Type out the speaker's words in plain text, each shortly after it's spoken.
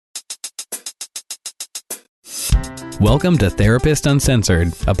Welcome to Therapist Uncensored,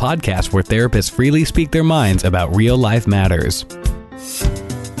 a podcast where therapists freely speak their minds about real-life matters.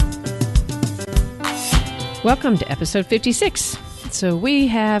 Welcome to episode 56. So we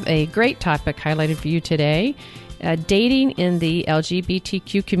have a great topic highlighted for you today, dating in the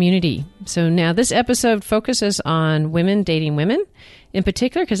LGBTQ community. So now this episode focuses on women dating women, in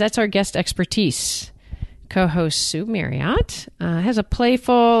particular because that's our guest expertise. Co-host Sue Marriott has a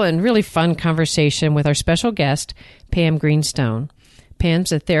playful and really fun conversation with our special guest, Pam Greenstone.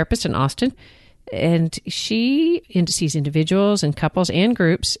 Pam's a therapist in Austin, and she sees individuals and couples and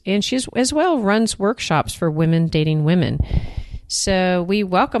groups, and she as well runs workshops for women dating women. So we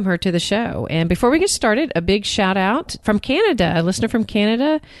welcome her to the show. And before we get started, a big shout out from Canada, a listener from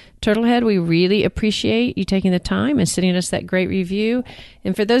Canada, Turtlehead. We really appreciate you taking the time and sending us that great review.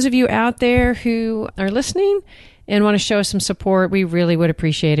 And for those of you out there who are listening and want to show us some support, we really would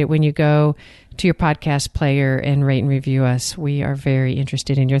appreciate it when you go to your podcast player and rate and review us. We are very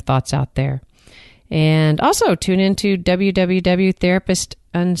interested in your thoughts out there. And also tune into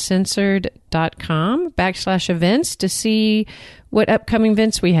www.therapисtuncensored.com/events to see what upcoming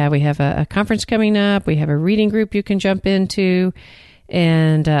events we have. We have a conference coming up. We have a reading group you can jump into,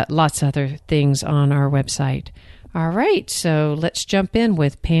 and lots of other things on our website. All right, so let's jump in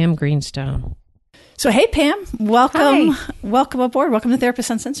with Pam Greenstone. So, hey, Pam, welcome. Hi. Welcome aboard. Welcome to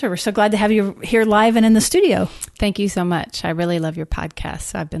Therapist Uncensored. We're so glad to have you here live and in the studio. Thank you so much. I really love your podcast.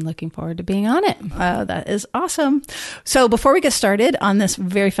 So I've been looking forward to being on it. That is awesome. So before we get started on this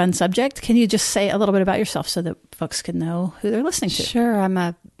very fun subject, can you just say a little bit about yourself so that folks can know who they're listening to? Sure. I'm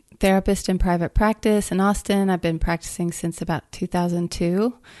a therapist in private practice in Austin. I've been practicing since about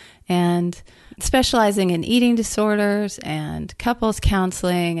 2002 and specializing in eating disorders and couples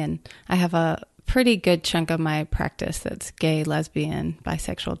counseling. And I have a pretty good chunk of my practice that's gay, lesbian,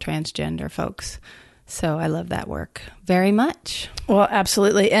 bisexual, transgender folks. So I love that work very much. Well,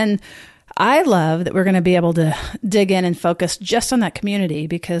 absolutely. And I love that we're going to be able to dig in and focus just on that community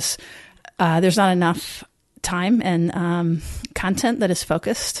because there's not enough time and content that is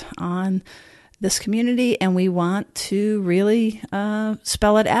focused on this community, and we want to really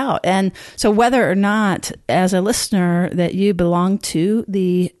spell it out. And so whether or not as a listener that you belong to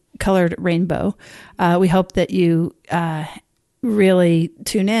the colored rainbow, we hope that you really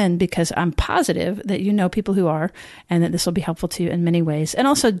tune in because I'm positive that you know people who are, and that this will be helpful to you in many ways. And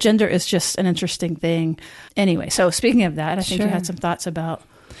also gender is just an interesting thing anyway. So speaking of that, I think you had some thoughts about.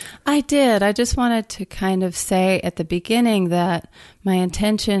 I did. I just wanted to kind of say at the beginning that my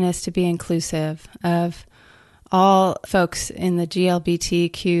intention is to be inclusive of all folks in the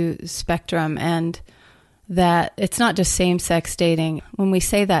GLBTQ spectrum, and that it's not just same-sex dating. When we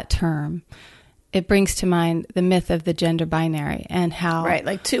say that term, it brings to mind the myth of the gender binary and how... Right,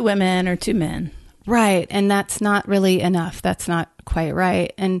 like two women or two men. Right, and that's not really enough. That's not quite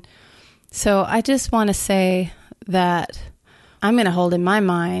right. And so I just want to say that I'm going to hold in my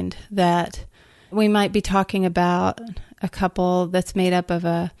mind that we might be talking about a couple that's made up of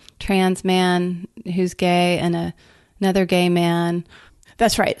a trans man who's gay and another gay man.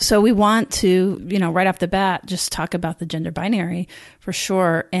 That's right. So we want to, right off the bat, just talk about the gender binary for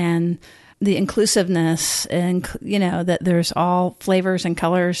sure, and the inclusiveness, and, that there's all flavors and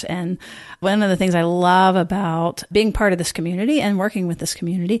colors. And one of the things I love about being part of this community and working with this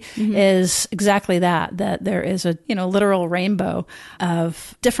community is exactly that there is a, literal rainbow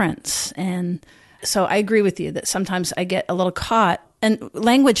of difference. And so I agree with you that sometimes I get a little caught, and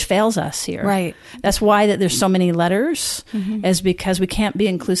language fails us here. Right. That's why that there's so many letters, is because we can't be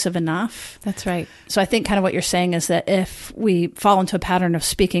inclusive enough. That's right. So I think kind of what you're saying is that if we fall into a pattern of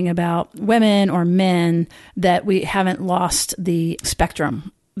speaking about women or men, that we haven't lost the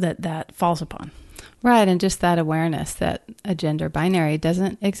spectrum that falls upon. Right, and just that awareness that a gender binary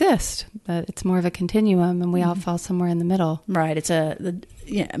doesn't exist, that it's more of a continuum, and we all fall somewhere in the middle. Right, it's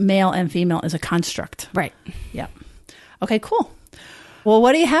male and female is a construct. Right. Yeah. Okay, cool. Well,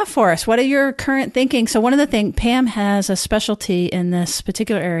 what do you have for us? What are your current thinking? So one of the things, Pam has a specialty in this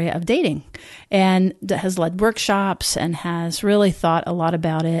particular area of dating, and has led workshops and has really thought a lot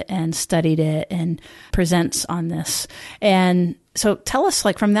about it and studied it and presents on this. And so tell us,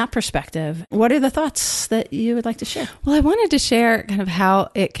 from that perspective, what are the thoughts that you would like to share? Well, I wanted to share kind of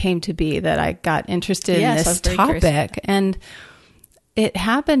how it came to be that I got interested in this topic. And it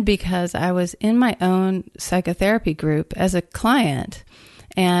happened because I was in my own psychotherapy group as a client,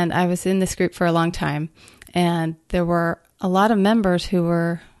 and I was in this group for a long time. And there were a lot of members who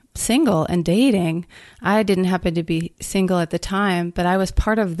were single and dating. I didn't happen to be single at the time, but I was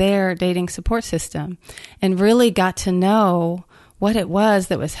part of their dating support system and really got to know what it was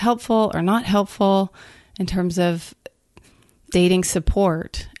that was helpful or not helpful in terms of dating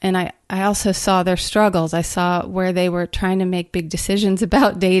support. And I also saw their struggles. I saw where they were trying to make big decisions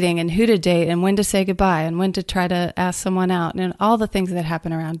about dating and who to date and when to say goodbye and when to try to ask someone out and all the things that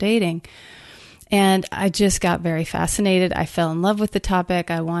happen around dating. And I just got very fascinated. I fell in love with the topic.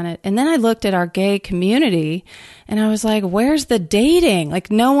 And then I looked at our gay community and I was like, where's the dating?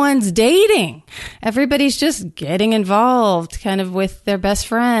 Like, no one's dating. Everybody's just getting involved kind of with their best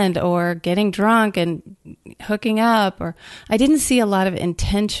friend or getting drunk and hooking up. Or I didn't see a lot of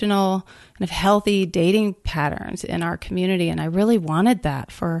intentional kind of healthy dating patterns in our community. And I really wanted that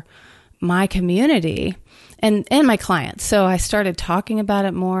for my community and my clients. So I started talking about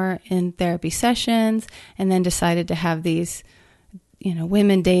it more in therapy sessions and then decided to have these,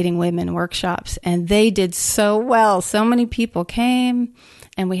 women dating women workshops. And they did so well. So many people came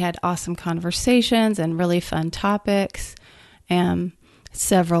and we had awesome conversations and really fun topics. And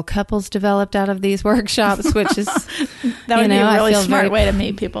several couples developed out of these workshops, which is, that would be a really smart way to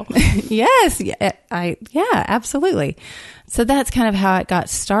meet people. Yes. Yeah, absolutely. So that's kind of how it got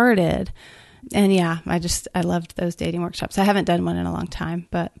started. And yeah, I loved those dating workshops. I haven't done one in a long time,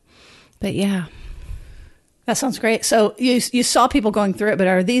 but yeah. That sounds great. So you saw people going through it, but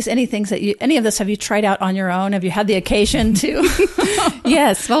are these any of this have you tried out on your own? Have you had the occasion to?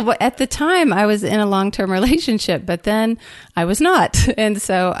 Yes. Well, at the time I was in a long-term relationship, but then I was not. And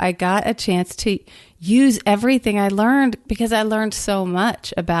so I got a chance to use everything I learned because I learned so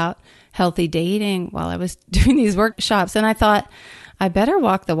much about healthy dating while I was doing these workshops. And I thought, I better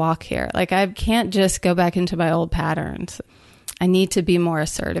walk the walk here. Like, I can't just go back into my old patterns. I need to be more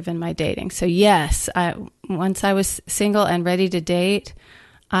assertive in my dating. So yes, once I was single and ready to date,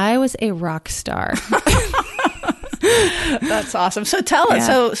 I was a rock star. That's awesome. So tell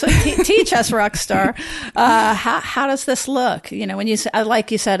us, so teach us, rock star. How does this look? When you say,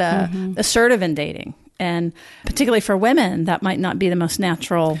 like you said, assertive in dating. And particularly for women, that might not be the most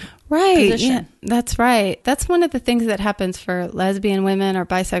natural position. Yeah, that's right. That's one of the things that happens for lesbian women or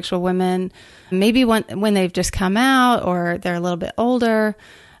bisexual women. Maybe when they've just come out or they're a little bit older,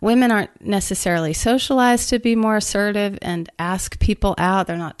 women aren't necessarily socialized to be more assertive and ask people out.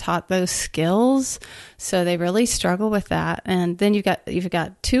 They're not taught those skills. So they really struggle with that. And then you've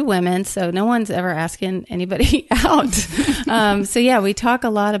got two women, so no one's ever asking anybody out. So yeah, we talk a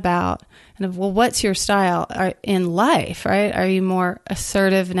lot about what's your style in life, right? Are you more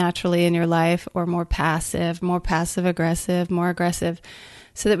assertive naturally in your life or more passive aggressive, more aggressive,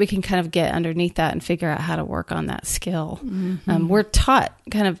 so that we can kind of get underneath that and figure out how to work on that skill. Mm-hmm. We're taught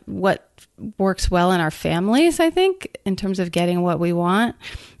kind of what works well in our families, I think, in terms of getting what we want.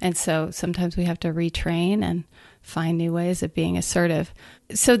 And so sometimes we have to retrain and find new ways of being assertive.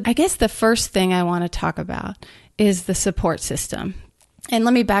 So I guess the first thing I want to talk about is the support system. And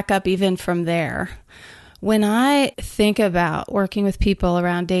let me back up even from there. When I think about working with people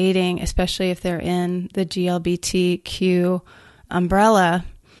around dating, especially if they're in the GLBTQ umbrella,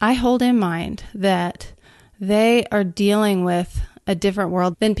 I hold in mind that they are dealing with a different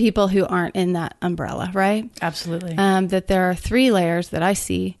world than people who aren't in that umbrella, right? Absolutely. That there are three layers that I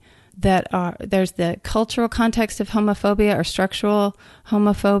see there's the cultural context of homophobia or structural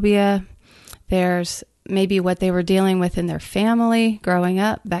homophobia. There's maybe what they were dealing with in their family growing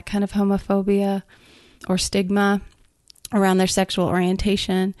up, that kind of homophobia or stigma around their sexual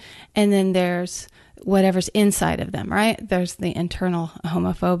orientation. And then there's whatever's inside of them, right? There's the internal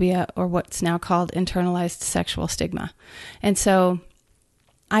homophobia, or what's now called internalized sexual stigma. And so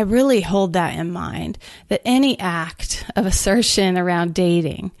I really hold that in mind, that any act of assertion around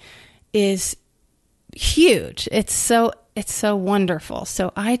dating is huge. It's so wonderful.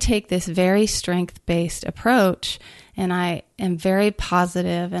 So I take this very strength-based approach, and I am very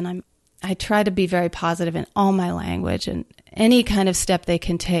positive, and I try to be very positive in all my language, and any kind of step they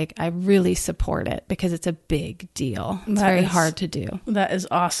can take, I really support it because it's a big deal. It's very hard to do. That is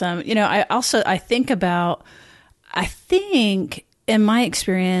awesome. I think in my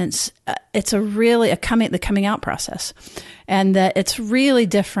experience, it's the coming out process, and that it's really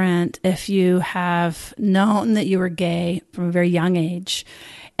different if you have known that you were gay from a very young age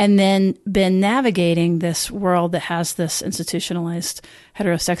and then been navigating this world that has this institutionalized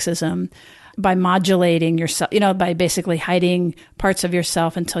heterosexism by modulating yourself, by basically hiding parts of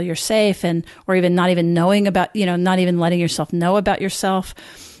yourself until you're safe, or even not even knowing about, not even letting yourself know about yourself.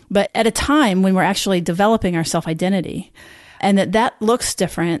 But at a time when we're actually developing our self-identity, and that looks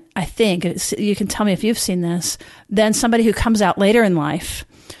different, I think, you can tell me if you've seen this, than somebody who comes out later in life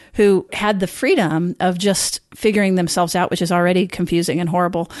who had the freedom of just figuring themselves out, which is already confusing and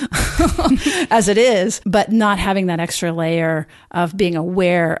horrible as it is, but not having that extra layer of being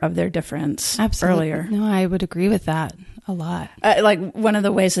aware of their difference. Absolutely. Earlier. No, I would agree with that. a lot. Like one of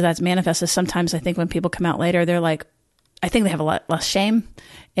the ways that that's manifest is sometimes I think when people come out later, they're like, I think they have a lot less shame.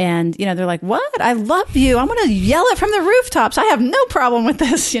 And, they're like, what? I love you. I'm going to yell it from the rooftops. I have no problem with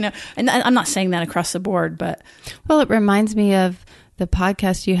this, And I'm not saying that across the board, but. Well, it reminds me of the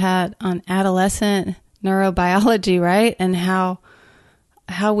podcast you had on adolescent neurobiology, right? And how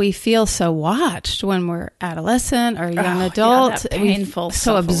we feel so watched when we're adolescent or young adult. Yeah, painful,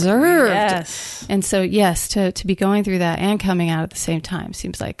 so observed. Yes. And so, yes, to be going through that and coming out at the same time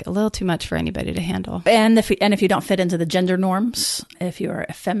seems like a little too much for anybody to handle. And if you don't fit into the gender norms, if you're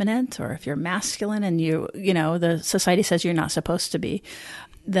effeminate or if you're masculine and the society says you're not supposed to be,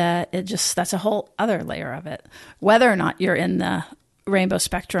 that's a whole other layer of it. Whether or not you're in the rainbow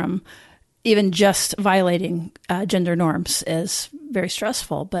spectrum, even just violating gender norms is very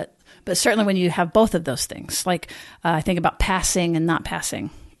stressful. But certainly when you have both of those things, like I think about passing and not passing,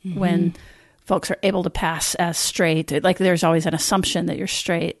 when folks are able to pass as straight, like there's always an assumption that you're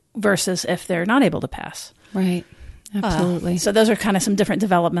straight versus if they're not able to pass. Right. Absolutely. So those are kind of some different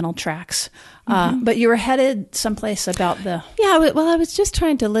developmental tracks. But you were headed someplace about the... Yeah, well, I was just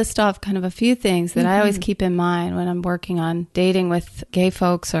trying to list off kind of a few things that I always keep in mind when I'm working on dating with gay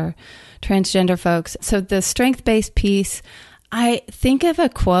folks or transgender folks. So the strength-based piece, I think of a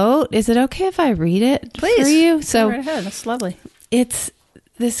quote. Is it okay if I read it for you? So, go right ahead. That's lovely. It's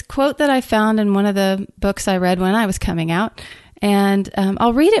this quote that I found in one of the books I read when I was coming out. And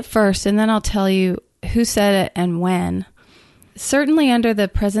I'll read it first, and then I'll tell you who said it and when. Certainly under the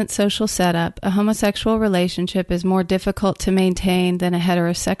present social setup, a homosexual relationship is more difficult to maintain than a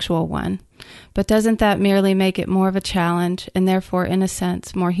heterosexual one. But doesn't that merely make it more of a challenge and therefore, in a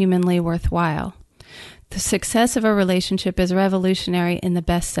sense, more humanly worthwhile? The success of a relationship is revolutionary in the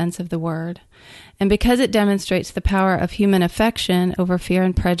best sense of the word. And because it demonstrates the power of human affection over fear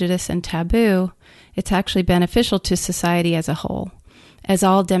and prejudice and taboo, it's actually beneficial to society as a whole. As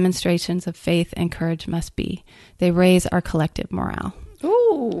all demonstrations of faith and courage must be. They raise our collective morale.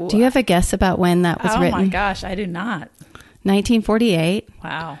 Ooh. Do you have a guess about when that was written? Oh my gosh, I do not. 1948.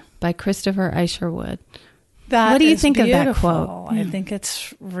 Wow. By Christopher Isherwood. What do you think of that quote? I think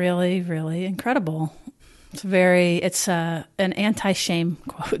it's really, really incredible. It's an anti-shame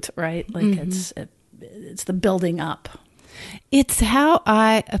quote, right? Like it's the building up. It's how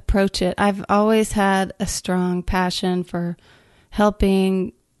I approach it. I've always had a strong passion for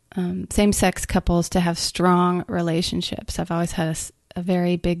helping same-sex couples to have strong relationships. I've always had a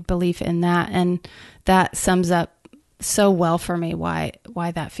very big belief in that, and that sums up so well for me why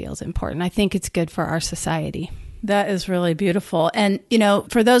that feels important. I think it's good for our society. That is really beautiful. And,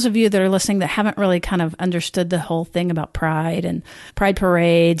 for those of you that are listening that haven't really kind of understood the whole thing about pride and pride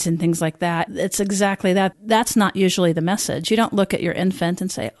parades and things like that, it's exactly that. That's not usually the message. You don't look at your infant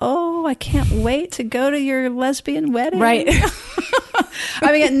and say, oh, I can't wait to go to your lesbian wedding. Right.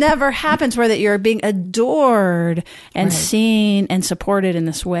 I mean, it never happens where that you're being adored and seen and supported in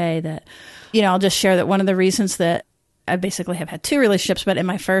this way that, I'll just share that one of the reasons that I basically have had two relationships, but in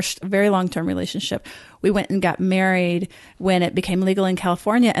my first very long-term relationship, we went and got married when it became legal in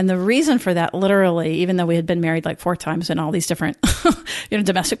California. And the reason for that, literally, even though we had been married like 4 times in all these different,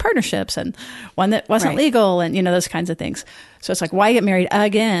 domestic partnerships and one that wasn't legal and, those kinds of things. So it's like, why get married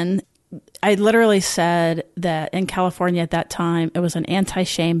again? I literally said that in California at that time, it was an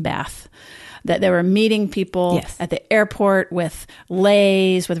anti-shame bath. That they were meeting people at the airport with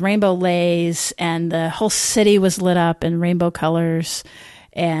leis, with rainbow leis, and the whole city was lit up in rainbow colors.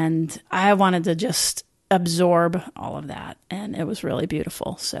 And I wanted to just absorb all of that. And it was really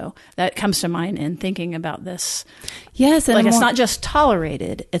beautiful. So that comes to mind in thinking about this. Yes. And it's not just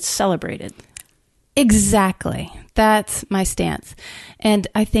tolerated, it's celebrated. Exactly. That's my stance. And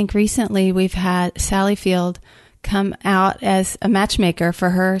I think recently we've had Sally Field come out as a matchmaker for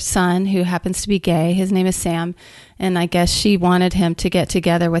her son, who happens to be gay. His name is Sam. And I guess she wanted him to get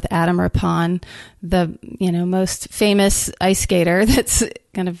together with Adam Rippon, the, most famous ice skater that's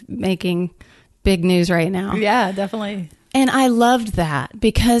kind of making big news right now. Yeah, definitely. And I loved that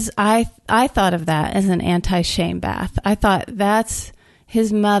because I thought of that as an anti-shame bath. I thought that's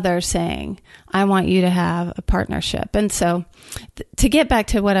his mother saying, I want you to have a partnership. And so to get back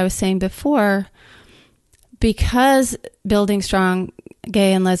to what I was saying before, because building strong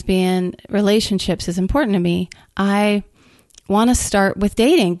gay and lesbian relationships is important to me, I want to start with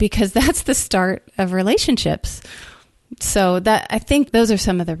dating because that's the start of relationships. So I think those are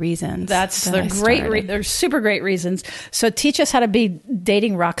some of the reasons. They're super great reasons. So teach us how to be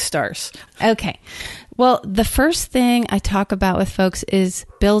dating rock stars. Okay. Well, the first thing I talk about with folks is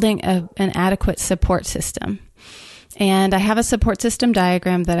building an adequate support system. And I have a support system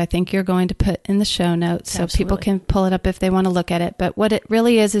diagram that I think you're going to put in the show notes so people can pull it up if they want to look at it. But what it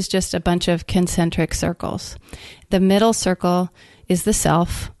really is just a bunch of concentric circles. The middle circle is the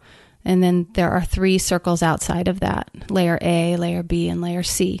self. And then there are 3 circles outside of that, layer A, layer B, and layer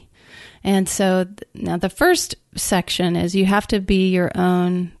C. And so now the first section is you have to be your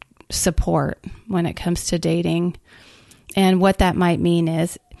own support when it comes to dating. And what that might mean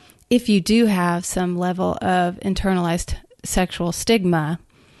is if you do have some level of internalized sexual stigma,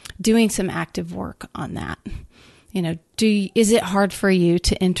 doing some active work on that. Is it hard for you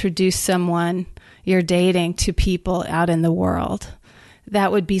to introduce someone you're dating to people out in the world?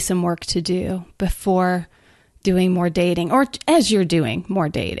 That would be some work to do before doing more dating or as you're doing more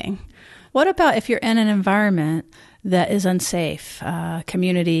dating. What about if you're in an environment that is unsafe,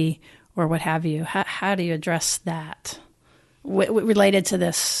 community or what have you? How do you address that related to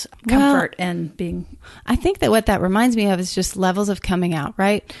this comfort and being? I think that what that reminds me of is just levels of coming out,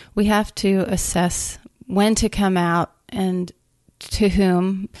 right? We have to assess when to come out and to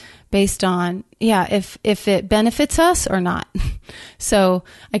whom based on, if it benefits us or not. So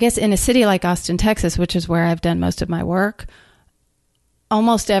I guess in a city like Austin, Texas, which is where I've done most of my work,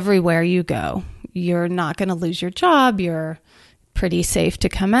 almost everywhere you go, you're not going to lose your job. You're pretty safe to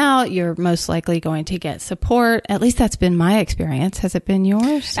come out. You're most likely going to get support. At least that's been my experience. Has it been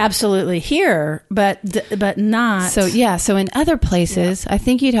yours? Absolutely here, but not. So so in other places, I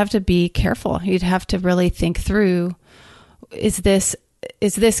think you'd have to be careful. You'd have to really think through, is this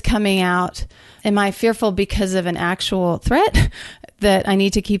coming out? Am I fearful because of an actual threat that I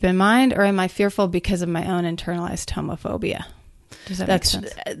need to keep in mind, or am I fearful because of my own internalized homophobia? Does that make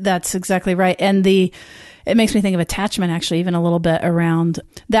sense? That's exactly right. And it makes me think of attachment, actually, even a little bit around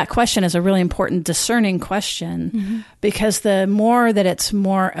that question is a really important discerning question, because the more that it's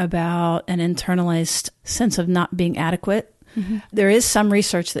more about an internalized sense of not being adequate, there is some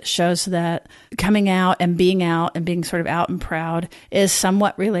research that shows that coming out and being sort of out and proud is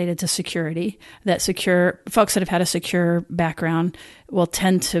somewhat related to security, that folks that have had a secure background will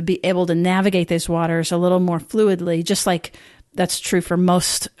tend to be able to navigate these waters a little more fluidly, just like that's true for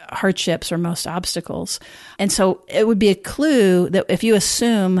most hardships or most obstacles. And so it would be a clue that if you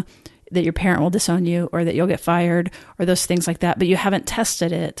assume that your parent will disown you or that you'll get fired or those things like that, but you haven't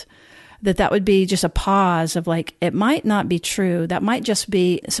tested it, that would be just a pause of like, it might not be true. That might just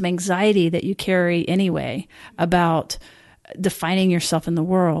be some anxiety that you carry anyway about defining yourself in the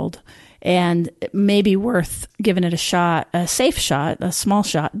world. And it may be worth giving it a shot, a safe shot, a small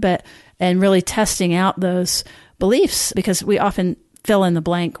shot, and really testing out those beliefs, because we often fill in the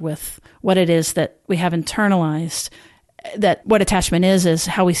blank with what it is that we have internalized, that what attachment is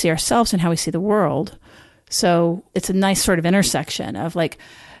how we see ourselves and how we see the world. So it's a nice sort of intersection of like,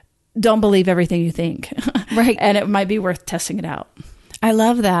 don't believe everything you think. Right. And it might be worth testing it out. I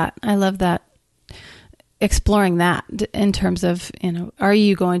love that. Exploring that in terms of, are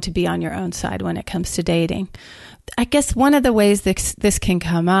you going to be on your own side when it comes to dating? I guess one of the ways this can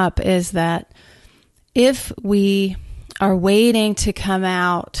come up is that if we are waiting to come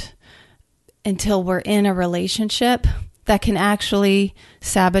out until we're in a relationship, that can actually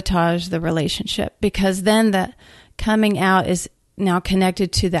sabotage the relationship, because then the coming out is now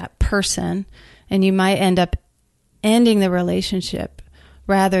connected to that person, and you might end up ending the relationship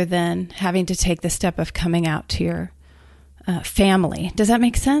rather than having to take the step of coming out to your family. Does that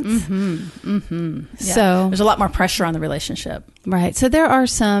make sense? Mm-hmm. Mm-hmm. Yeah. So there's a lot more pressure on the relationship. Right. So there are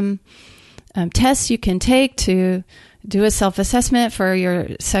some tests you can take to do a self-assessment for your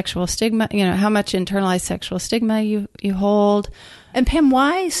sexual stigma, how much internalized sexual stigma you hold. And Pam,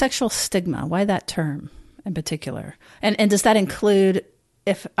 why sexual stigma? Why that term in particular? And does that include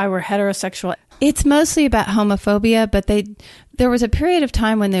if I were heterosexual? It's mostly about homophobia, but there was a period of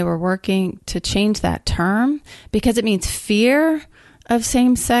time when they were working to change that term because it means fear of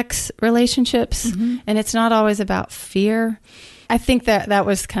same-sex relationships, and it's not always about fear. I think that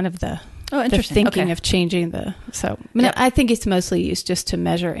was kind of the thinking of changing I think it's mostly used just to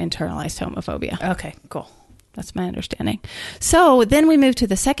measure internalized homophobia. Okay, cool. That's my understanding. So then we move to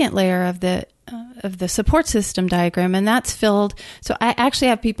the second layer of the support system diagram, and that's filled. So I actually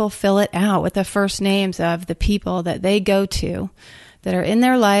have people fill it out with the first names of the people that they go to that are in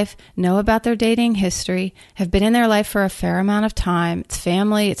their life, know about their dating history, have been in their life for a fair amount of time. It's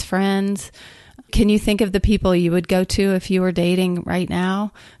family, it's friends. Can you think of the people you would go to if you were dating right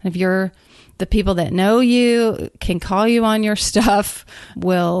now? And if you're the people that know you, can call you on your stuff,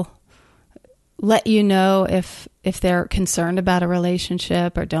 will let you know if they're concerned about a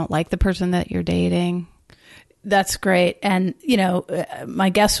relationship or don't like the person that you're dating. That's great. And, my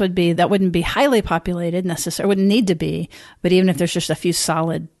guess would be that wouldn't be highly populated necessarily, wouldn't need to be, but even if there's just a few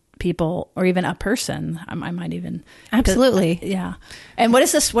solid people or even a person, I might even. Absolutely. Yeah. And what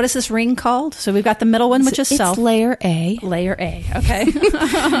is this ring called? So we've got the middle one, which is self. It's layer A. Layer A. Okay.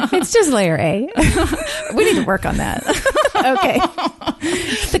 It's just layer A. We need to work on that. Okay.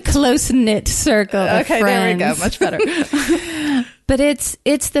 The close-knit circle of friends. There we go. Much better. But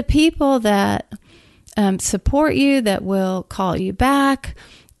it's the people that support you, that will call you back.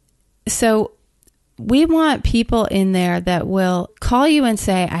 So we want people in there that will call you and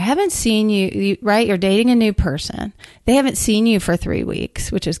say, I haven't seen you, right? You're dating a new person. They haven't seen you for 3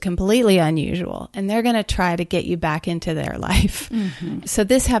 weeks, which is completely unusual. And they're going to try to get you back into their life. Mm-hmm. So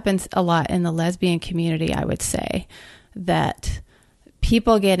this happens a lot in the lesbian community, I would say, that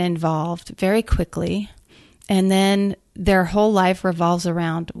people get involved very quickly and then their whole life revolves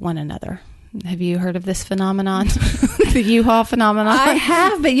around one another. Have you heard of this phenomenon? The U-Haul phenomenon? I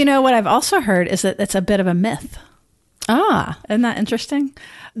have, but what I've also heard is that it's a bit of a myth. Ah. Isn't that interesting?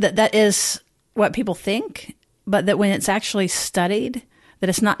 That is what people think, but that when it's actually studied, that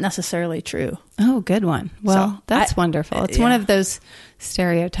it's not necessarily true. Oh, good one. Well, that's wonderful. It's one of those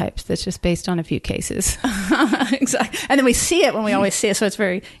stereotypes that's just based on a few cases. Exactly. And then we see it when we always see it, so it's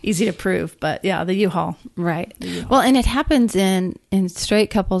very easy to prove. But yeah, the U-Haul. Right. Well, and it happens in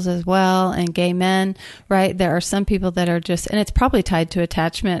straight couples as well, and gay men, right? There are some people that are just, and it's probably tied to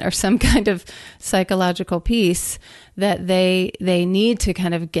attachment or some kind of psychological piece that they need to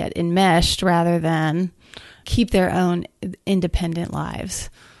kind of get enmeshed rather than keep their own independent lives.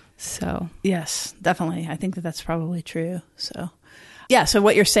 So yes, definitely. I think that's probably true. So yeah. So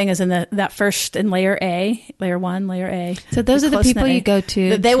what you're saying is in that first in layer A, layer 1, layer A. So those are the people you go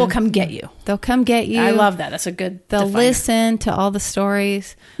to. They will come get you. They'll come get you. I love that. That's a good. They'll definer. Listen to all the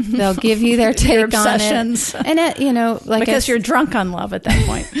stories. They'll give you their take obsessions. on it. And because you're drunk on love at that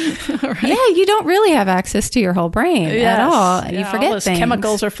point. Right? Yeah, you don't really have access to your whole brain at all. You forget all those things.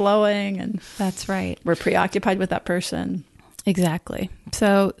 Chemicals are flowing, and that's right. We're preoccupied with that person. Exactly.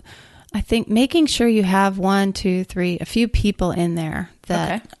 So I think making sure you have 1, 2, 3, a few people in there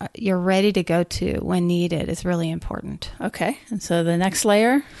that you're ready to go to when needed is really important. Okay. And so the next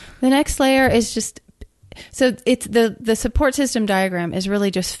layer? The next layer is just, so it's the support system diagram is really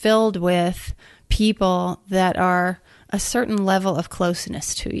just filled with people that are a certain level of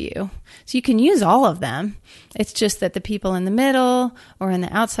closeness to you. So you can use all of them. It's just that the people in the middle or in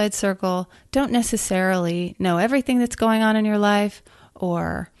the outside circle don't necessarily know everything that's going on in your life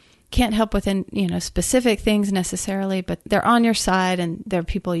or can't help with specific things necessarily, but they're on your side and they're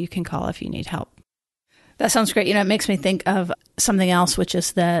people you can call if you need help. That sounds great. It makes me think of something else, which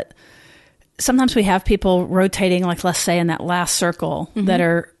is that sometimes we have people rotating, like let's say in that last circle, that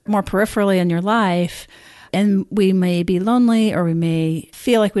are more peripherally in your life. And we may be lonely or we may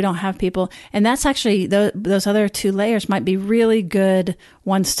feel like we don't have people. And that's actually, those other 2 layers might be really good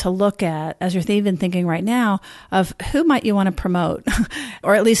ones to look at as you're even thinking right now of who might you want to promote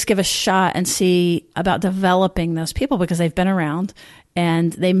or at least give a shot and see about developing those people because they've been around.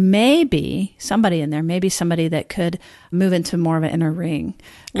 And they may be somebody in there, maybe somebody that could move into more of an inner ring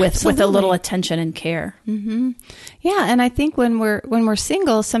with a little attention and care. Mm-hmm. Yeah, and I think when we're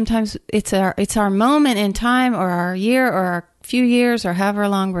single, sometimes it's our moment in time, or our year, or our few years, or however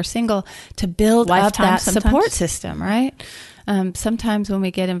long we're single, to build Lifetime up that sometimes. Support system, right? Sometimes when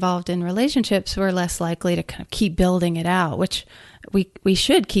we get involved in relationships, we're less likely to kind of keep building it out, which we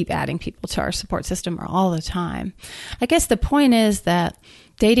should keep adding people to our support system all the time. I guess the point is that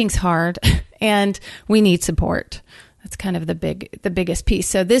dating's hard and we need support. That's kind of the biggest piece.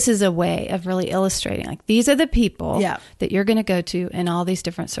 So this is a way of really illustrating, like, these are the people that you're going to go to in all these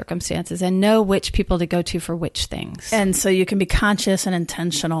different circumstances, and know which people to go to for which things. And so you can be conscious and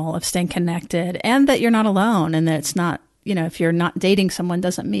intentional of staying connected, and that you're not alone, and that it's not, if you're not dating someone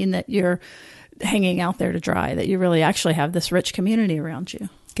doesn't mean that you're hanging out there to dry, that you really actually have this rich community around you.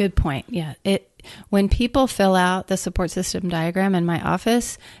 Good point. Yeah. When people fill out the support system diagram in my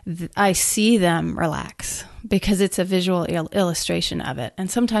office, I see them relax because it's a visual illustration of it. And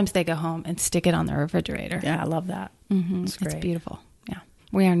sometimes they go home and stick it on the refrigerator. Yeah, I love that. Mm-hmm. It's beautiful. Yeah.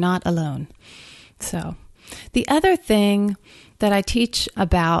 We are not alone. So the other thing that I teach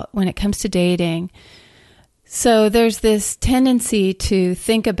about when it comes to dating, so there's this tendency to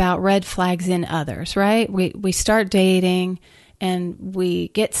think about red flags in others, right? We start dating and we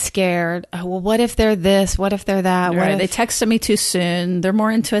get scared. Oh, well, what if they're this? What if they're that? Right. They texted me too soon. They're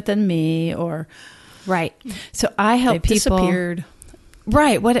more into it than me, or right. So I help they've people. Disappeared.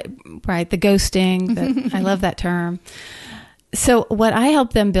 Right. Right. The ghosting. I love that term. So what I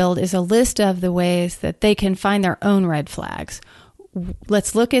help them build is a list of the ways that they can find their own red flags.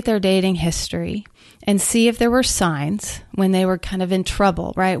 Let's look at their dating history and see if there were signs when they were kind of in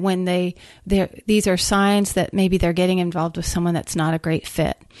trouble, right? When these are signs that maybe they're getting involved with someone that's not a great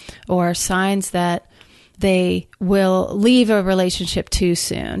fit, or signs that they will leave a relationship too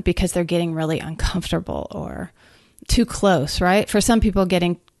soon because they're getting really uncomfortable or too close, right? For some people,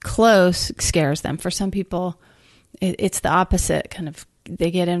 getting close scares them. For some people, it's the opposite. Kind of,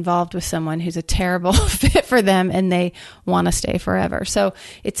 they get involved with someone who's a terrible fit for them and they want to stay forever. So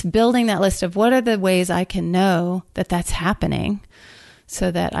it's building that list of what are the ways I can know that that's happening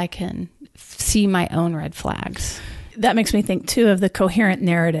so that I can see my own red flags. That makes me think, too, of the coherent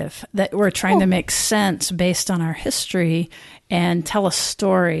narrative that we're trying to make sense based on our history and tell a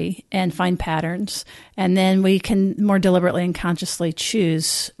story and find patterns. And then we can more deliberately and consciously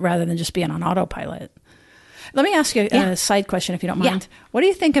choose rather than just being on autopilot. Let me ask you a side question, if you don't mind. Yeah. What do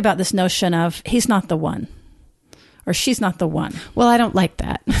you think about this notion of he's not the one or she's not the one? Well, I don't like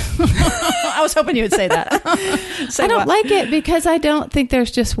that. I was hoping you would say that. I don't like it because I don't think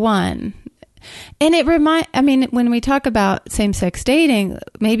there's just one. And when we talk about same-sex dating,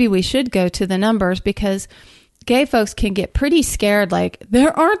 maybe we should go to the numbers because gay folks can get pretty scared. Like,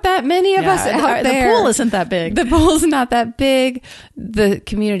 there aren't that many of us out there. The pool isn't that big. The pool's not that big. The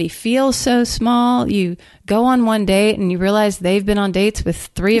community feels so small. You go on one date and you realize they've been on dates with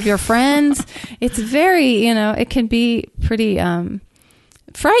 3 of your friends. It's very, it can be pretty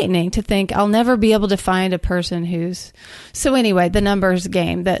frightening to think I'll never be able to find a person who's... So anyway, the numbers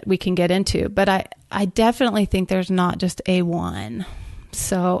game that we can get into. But I definitely think there's not just a one.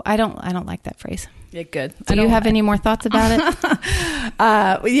 So I don't like that phrase. Yeah, good. Do you have any more thoughts about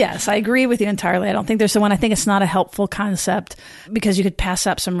it? Yes, I agree with you entirely. I don't think there's the one. I think it's not a helpful concept because you could pass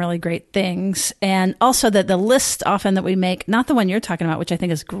up some really great things. And also that the list often that we make, not the one you're talking about, which I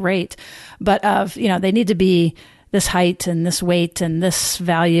think is great, but of, they need to be this height and this weight and this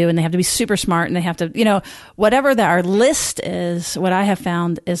value, and they have to be super smart, and they have to, whatever our list is, what I have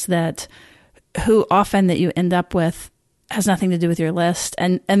found is that who often that you end up with has nothing to do with your list.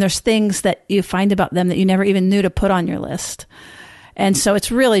 And there's things that you find about them that you never even knew to put on your list. And so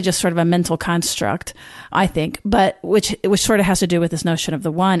it's really just sort of a mental construct, I think, but which sort of has to do with this notion of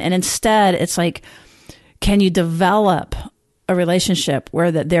the one. And instead, it's like, can you develop a relationship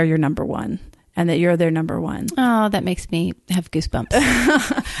where that they're your number one and that you're their number one? Oh, that makes me have goosebumps.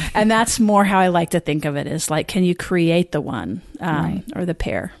 And that's more how I like to think of it, is like, can you create the one right. or the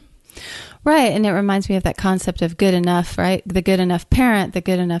pair? Right. And it reminds me of that concept of good enough, right? The good enough parent, the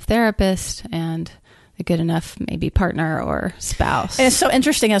good enough therapist, and the good enough maybe partner or spouse. And it's so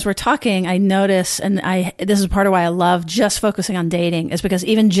interesting as we're talking, I notice, and this is part of why I love just focusing on dating, is because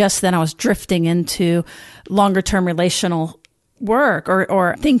even just then I was drifting into longer term relational work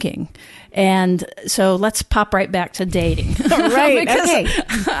or thinking. And so let's pop right back to dating. Right. Okay.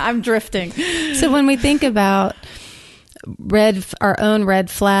 I'm drifting. So when we think about our own red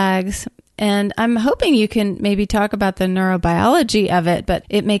flags, and I'm hoping you can maybe talk about the neurobiology of it, but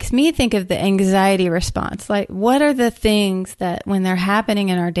it makes me think of the anxiety response. Like, what are the things that when they're happening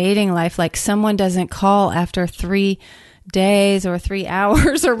in our dating life, like someone doesn't call after 3 days or 3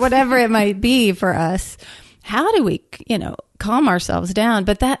 hours or whatever it might be for us, how do we, calm ourselves down?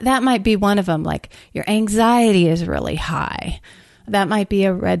 But that might be one of them. Like, your anxiety is really high. That might be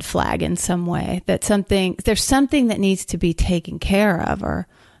a red flag in some way, that there's something that needs to be taken care of or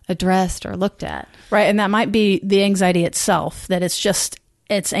addressed or looked at. Right. And that might be the anxiety itself, that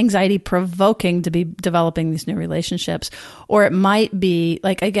it's anxiety provoking to be developing these new relationships. Or it might be,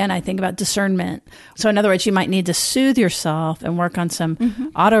 like, again, I think about discernment. So in other words, you might need to soothe yourself and work on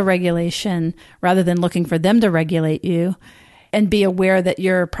some auto-regulation rather than looking for them to regulate you, and be aware that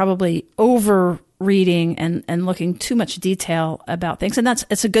you're probably over-reading and looking too much detail about things. And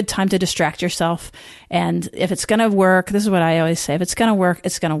it's a good time to distract yourself. And if it's going to work, this is what I always say, if it's going to work,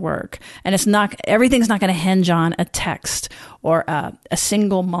 it's going to work. And everything's not going to hinge on a text or a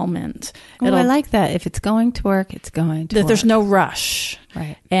single moment. Oh, I like that. If it's going to work, it's going to work. There's no rush.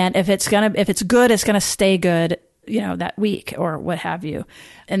 Right. And if it's good, it's going to stay good, that week or what have you.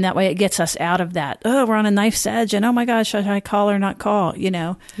 And that way it gets us out of that, we're on a knife's edge and oh my gosh, should I call or not call,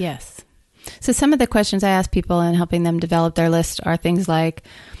 Yes. So some of the questions I ask people in helping them develop their list are things like,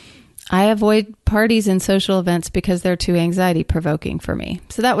 I avoid parties and social events because they're too anxiety provoking for me.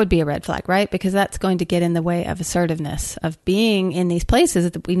 So that would be a red flag, right? Because that's going to get in the way of assertiveness, of being in these places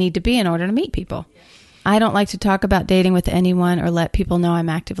that we need to be in order to meet people. I don't like to talk about dating with anyone or let people know I'm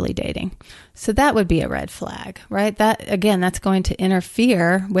actively dating. So that would be a red flag, right? That's going to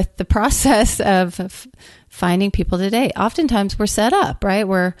interfere with the process of finding people to date. Oftentimes we're set up, right?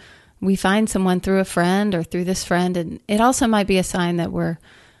 Where we find someone through a friend or through this friend. And it also might be a sign that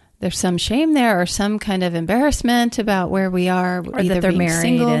there's some shame there or some kind of embarrassment about where we are. Or either that they're married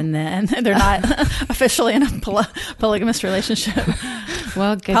single. And then they're not officially in a polygamous relationship.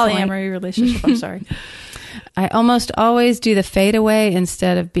 Well, good polyamory point. relationship. I'm sorry. I almost always do the fade away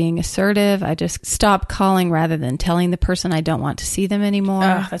instead of being assertive. I just stop calling rather than telling the person I don't want to see them anymore.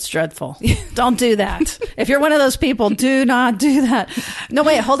 Oh, that's dreadful. Don't do that. If you're one of those people, do not do that. No,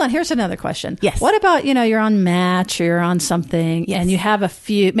 wait, hold on. Here's another question. Yes. What about, you're on Match or you're on something and you have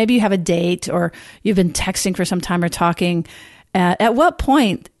maybe you have a date or you've been texting for some time or talking. At what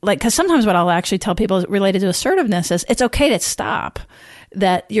point, because sometimes what I'll actually tell people is related to assertiveness is it's okay to stop,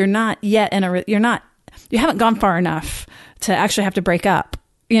 that you're not yet you haven't gone far enough to actually have to break up,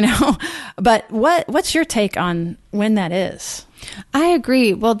 But what's your take on when that is? I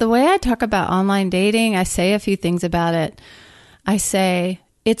agree. Well, the way I talk about online dating, I say a few things about it. I say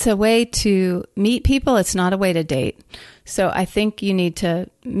it's a way to meet people. It's not a way to date. So I think you need to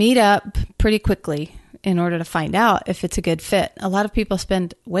meet up pretty quickly in order to find out if it's a good fit. A lot of people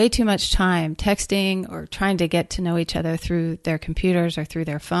spend way too much time texting or trying to get to know each other through their computers or through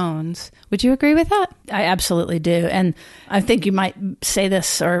their phones. Would you agree with that? I absolutely do. And I think you might say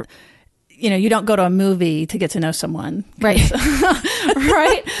this, or you don't go to a movie to get to know someone. Right.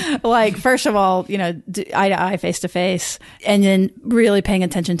 Right? First of all, eye to eye, face to face, and then really paying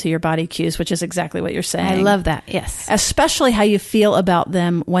attention to your body cues, which is exactly what you're saying. I love that. Yes. Especially how you feel about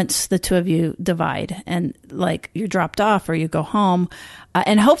them once the two of you divide and you're dropped off or you go home.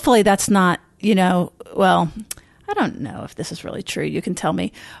 And hopefully that's not, I don't know if this is really true. You can tell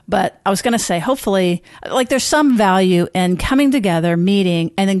me. But I was going to say, hopefully, there's some value in coming together,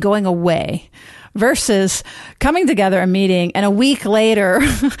 meeting, and then going away versus coming together and meeting and a week later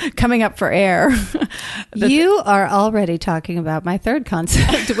coming up for air. You are already talking about my third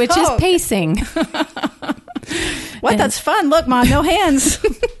concept, which is pacing. What? That's fun. Look, Mom, no hands.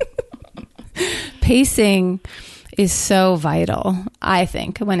 Pacing is so vital, I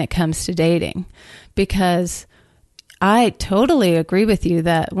think, when it comes to dating, because I totally agree with you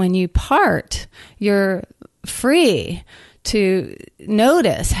that when you part, you're free to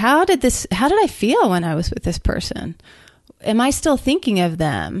notice, how did I feel when I was with this person? Am I still thinking of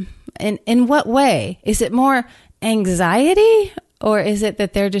them? And in what way? Is it more anxiety, or is it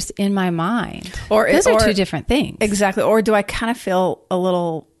that they're just in my mind? Those are two different things. Exactly. Or do I kind of feel a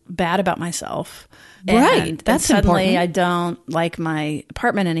little bad about myself? Right. That's suddenly important. I don't like my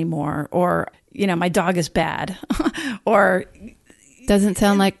apartment anymore, or my dog is bad, or doesn't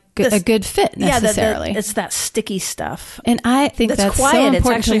sound like a good fit necessarily. Yeah, it's that sticky stuff, and I think that's quiet. So important. It's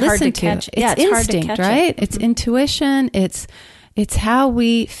actually to hard to listen catch. To. It's instinct, right? It's intuition. It's how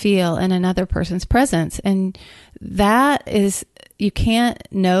we feel in another person's presence, and that is, you can't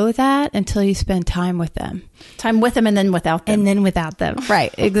know that until you spend time with them. Time with them and then without them. And then without them.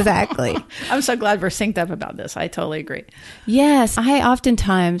 Right, exactly. I'm so glad we're synced up about this. I totally agree. Yes, I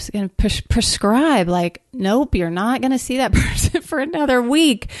oftentimes prescribe, nope, you're not going to see that person for another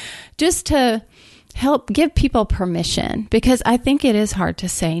week, just to help give people permission, because I think it is hard to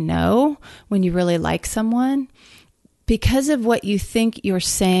say no when you really like someone because of what you think you're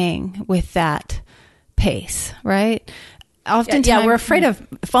saying with that pace, right? Oftentimes, we're afraid of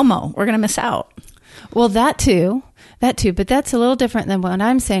FOMO. We're going to miss out. Well, that too, but that's a little different than what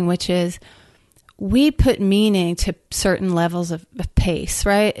I'm saying, which is we put meaning to certain levels of pace,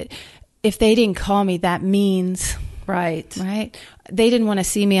 right? If they didn't call me, that means, right? They didn't want to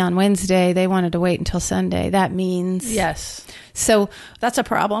see me on Wednesday. They wanted to wait until Sunday. That means, yes. So that's a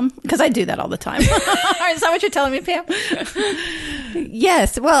problem, because I do that all the time. Is that what you're telling me, Pam?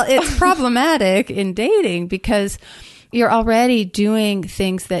 Yes. Well, it's problematic in dating because you're already doing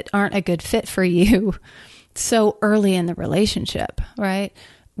things that aren't a good fit for you so early in the relationship, right?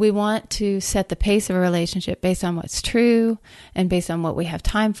 We want to set the pace of a relationship based on what's true and based on what we have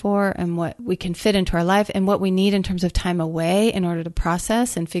time for and what we can fit into our life and what we need in terms of time away in order to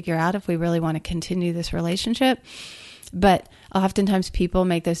process and figure out if we really want to continue this relationship. But oftentimes people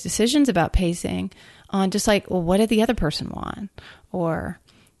make those decisions about pacing on just what did the other person want? Or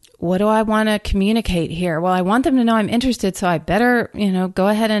what do I want to communicate here? Well, I want them to know I'm interested, so I better, go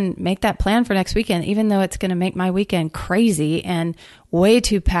ahead and make that plan for next weekend, even though it's going to make my weekend crazy and way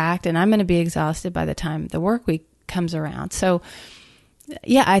too packed, and I'm going to be exhausted by the time the work week comes around. So,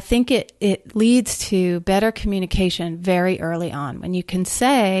 yeah, I think it leads to better communication very early on when you can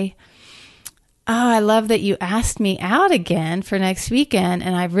say, I love that you asked me out again for next weekend,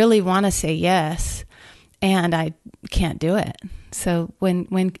 and I really want to say yes, and I can't do it. So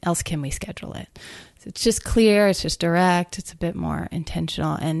when else can we schedule it? So it's just clear, it's just direct, it's a bit more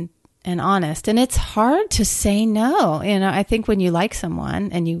intentional and honest. And it's hard to say no. I think when you like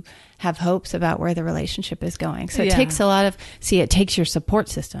someone and you have hopes about where the relationship is going. So it takes it takes your support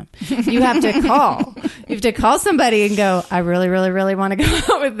system. You have to call. You have to call somebody and go, I really, really, really want to go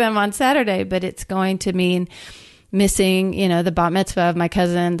out with them on Saturday, but it's going to mean missing, the bat mitzvah of my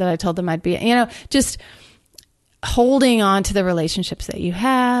cousin that I told them I'd be, just holding on to the relationships that you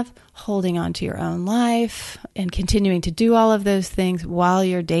have, holding on to your own life, and continuing to do all of those things while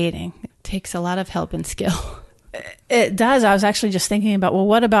you're dating. It takes a lot of help and skill. It does. I was actually just thinking about, well,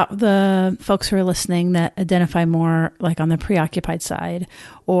 what about the folks who are listening that identify more like on the preoccupied side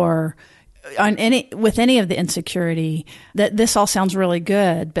or with any of the insecurity, that this all sounds really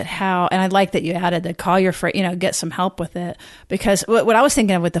good, but how, and I like that you added the call your friend, get some help with it, because what I was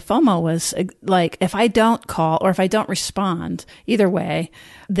thinking of with the FOMO was like, if I don't call or if I don't respond either way,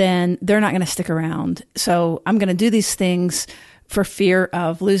 then they're not going to stick around. So I'm going to do these things for fear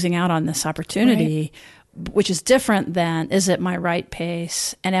of losing out on this opportunity. Right. Which is different than, is it my right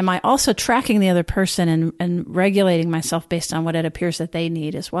pace? And am I also tracking the other person and regulating myself based on what it appears that they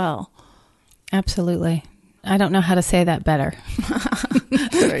need as well? Absolutely. I don't know how to say that better.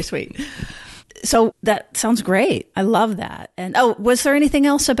 Very sweet. So that sounds great. I love that. And was there anything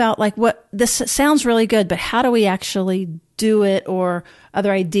else about like what this sounds really good, but how do we actually do it, or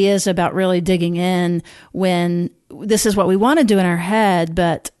other ideas about really digging in when this is what we want to do in our head,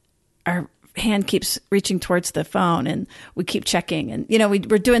 but our hand keeps reaching towards the phone and we keep checking and,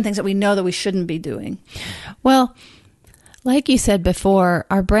 we're doing things that we know that we shouldn't be doing. Well, like you said before,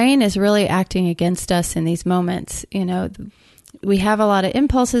 our brain is really acting against us in these moments. We have a lot of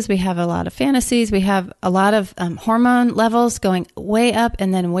impulses, we have a lot of fantasies, we have a lot of hormone levels going way up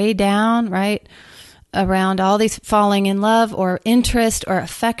and then way down, right? Around all these falling in love or interest or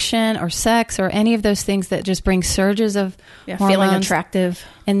affection or sex or any of those things that just bring surges of hormones, feeling attractive,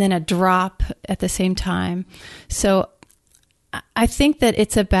 and then a drop at the same time. So I think that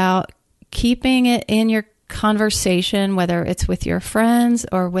it's about keeping it in your conversation, whether it's with your friends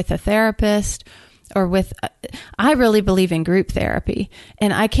or with a therapist or with, I really believe in group therapy,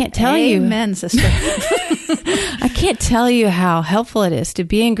 and I can't tell you. Amen, sister. I can't tell you how helpful it is to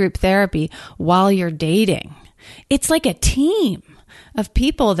be in group therapy while you're dating. It's like a team of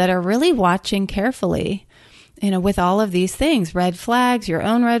people that are really watching carefully, with all of these things, red flags, your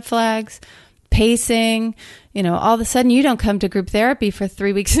own red flags, pacing, all of a sudden you don't come to group therapy for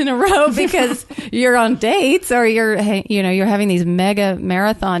 3 weeks in a row because you're on dates or you're having these mega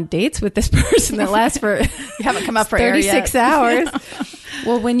marathon dates with this person that lasts for you haven't come up for 36 hours.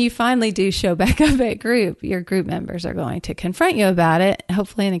 Well, when you finally do show back up at group, your group members are going to confront you about it,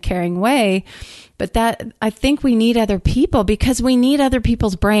 hopefully in a caring way. But I think we need other people because we need other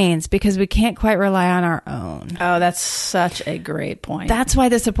people's brains because we can't quite rely on our own. Oh, that's such a great point. That's why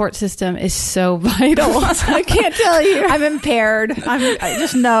the support system is so vital. I can't tell you. I'm impaired. I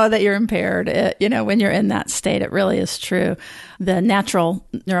just know that you're impaired. When you're in that state, it really is true. The natural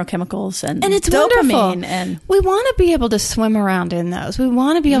neurochemicals and it's dopamine. Wonderful. And we want to be able to swim around in those. We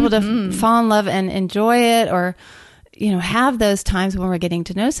want to be able to fall in love and enjoy it, or, have those times when we're getting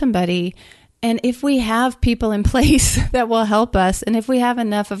to know somebody. And if we have people in place that will help us, and if we have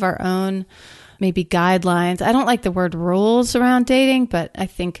enough of our own maybe guidelines, I don't like the word rules around dating, but I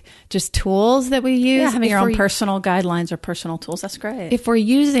think just tools that we use. Yeah, having your own personal guidelines or personal tools, that's great. If we're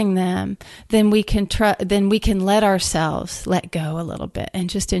using them, then we can let ourselves let go a little bit and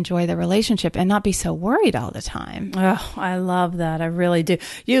just enjoy the relationship and not be so worried all the time. Oh, I love that. I really do.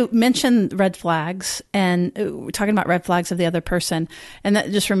 You mentioned red flags, and we're talking about red flags of the other person. And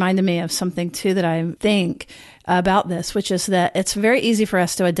that just reminded me of something too that I think about this, which is that it's very easy for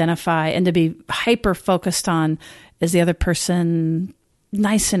us to identify and to be hyper focused on, is the other person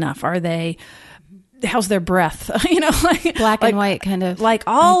nice enough? How's their breath? Black and white kind of like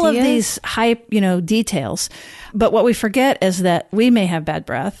all ideas. Of these hype, details. But what we forget is that we may have bad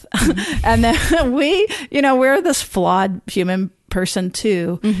breath and that we're this flawed human person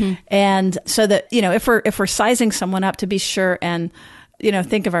too. Mm-hmm. And so that, if we're sizing someone up, to be sure and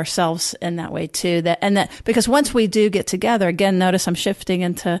think of ourselves in that way too. Because once we do get together, again, notice I'm shifting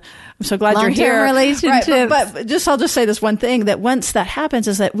into, I'm so glad long-term you're here. Relationships. Right, but I'll just say this one thing, that once that happens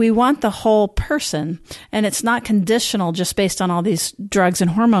is that we want the whole person, and it's not conditional just based on all these drugs and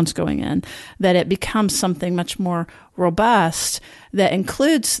hormones going in, that it becomes something much more robust that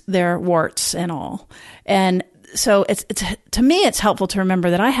includes their warts and all. And so it's to me, it's helpful to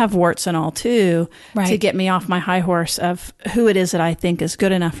remember that I have warts and all too, to get me off my high horse of who it is that I think is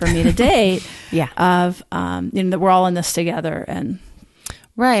good enough for me to date. Of, that we're all in this together. And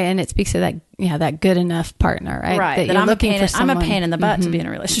right. And it speaks to that good enough partner, right? Right. That you're looking for someone. I'm a pain in the butt to be in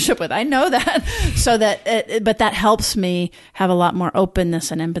a relationship with. I know that. So but that helps me have a lot more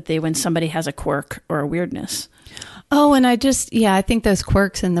openness and empathy when somebody has a quirk or a weirdness. Oh, and I think those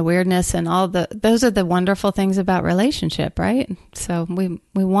quirks and the weirdness and those are the wonderful things about relationship, right? So we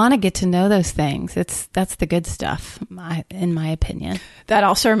want to get to know those things. That's the good stuff, in my opinion. That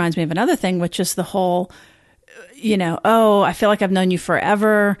also reminds me of another thing, which is the whole, I feel like I've known you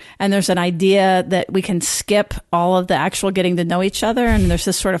forever. And there's an idea that we can skip all of the actual getting to know each other. And there's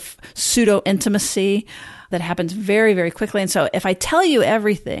this sort of pseudo intimacy that happens very, very quickly. And so if I tell you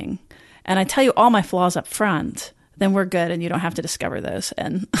everything and I tell you all my flaws up front, then we're good and you don't have to discover those.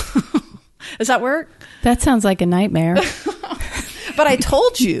 And does that work? That sounds like a nightmare. But I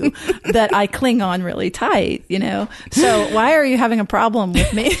told you that I cling on really tight, So why are you having a problem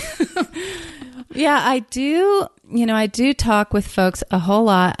with me? Yeah, I do. I do talk with folks a whole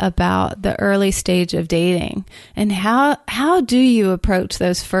lot about the early stage of dating and how do you approach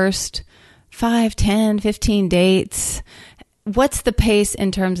those first 5, 10, 15 dates? What's the pace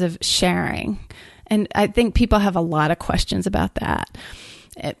in terms of sharing? And I think people have a lot of questions about that.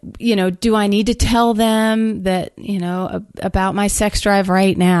 Do I need to tell them that, about my sex drive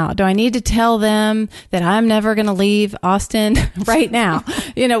right now? Do I need to tell them that I'm never going to leave Austin right now?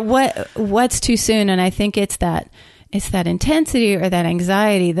 What's too soon? And I think it's that intensity or that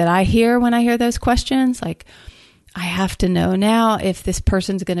anxiety that I hear when I hear those questions. Like, I have to know now if this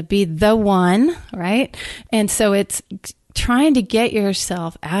person's going to be the one, right? And so it's trying to get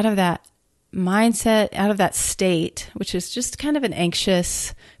yourself out of that mindset, out of that state, which is just kind of an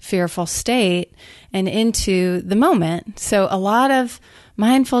anxious, fearful state, and into the moment. So a lot of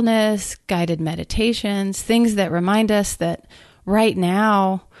mindfulness, guided meditations, things that remind us that right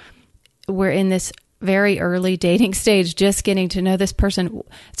now we're in this very early dating stage, just getting to know this person.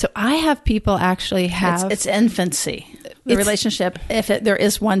 So I have people actually have... It's infancy. The relationship, if there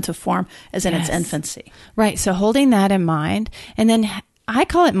is one to form, is in its infancy. Right. So holding that in mind, and then I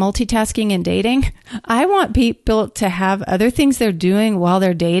call it multitasking in dating. I want people to have other things they're doing while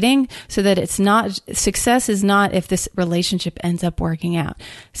they're dating so that success is not if this relationship ends up working out.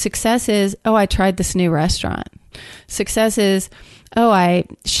 Success is, I tried this new restaurant. Success is, I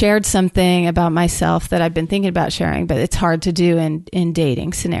shared something about myself that I've been thinking about sharing, but it's hard to do in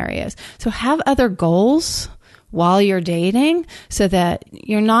dating scenarios. So have other goals while you're dating so that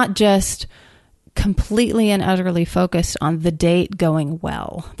you're not just completely and utterly focused on the date going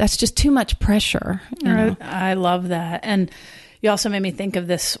well. That's just too much pressure. I love that. And you also made me think of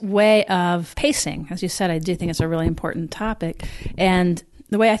this way of pacing. As you said, I do think it's a really important topic. And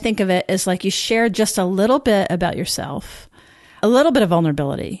the way I think of it is like you share just a little bit about yourself, a little bit of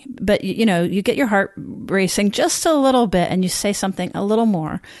vulnerability, but you get your heart racing just a little bit and you say something a little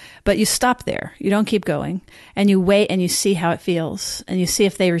more, but you stop there. You don't keep going and you wait and you see how it feels and you see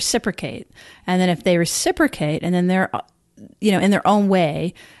if they reciprocate. And then if they reciprocate and then they're, in their own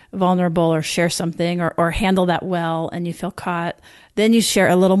way, vulnerable or share something or handle that well and you feel caught, then you share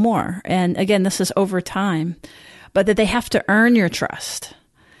a little more. And again, this is over time, but that they have to earn your trust.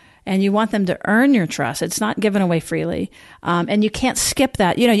 And you want them to earn your trust. It's not given away freely. And you can't skip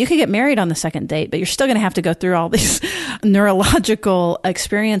that. You could get married on the second date, but you're still going to have to go through all these neurological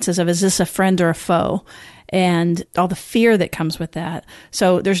experiences of, is this a friend or a foe? And all the fear that comes with that.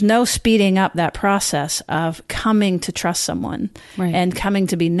 So there's no speeding up that process of coming to trust someone and coming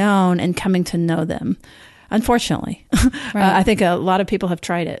to be known and coming to know them. Unfortunately, I think a lot of people have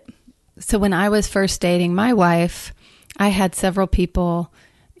tried it. So when I was first dating my wife, I had several people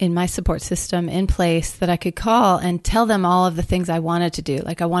in my support system in place that I could call and tell them all of the things I wanted to do.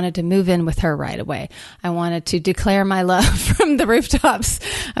 Like I wanted to move in with her right away. I wanted to declare my love from the rooftops.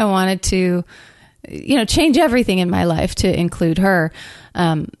 I wanted to, change everything in my life to include her.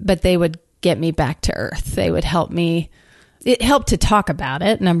 But they would get me back to earth. They would help me. It helped to talk about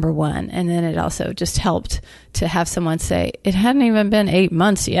it, number one. And then it also just helped to have someone say, it hadn't even been 8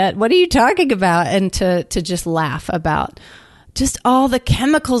 months yet. What are you talking about? And to just laugh about just all the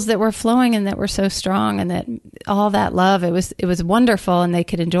chemicals that were flowing and that were so strong and that all that love, it was wonderful and they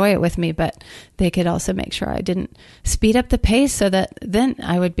could enjoy it with me, but they could also make sure I didn't speed up the pace so that then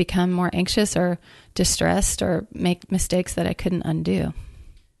I would become more anxious or distressed or make mistakes that I couldn't undo.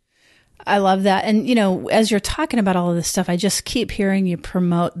 I love that. And, as you're talking about all of this stuff, I just keep hearing you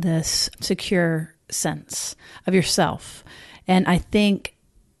promote this secure sense of yourself. And I think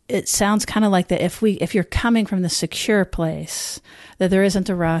it sounds kind of like that if you're coming from the secure place, that there isn't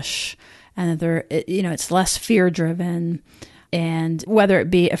a rush, and that it's less fear driven, and whether it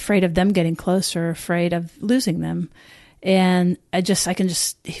be afraid of them getting close or afraid of losing them. And I can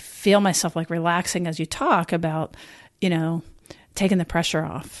just feel myself like relaxing as you talk about, taking the pressure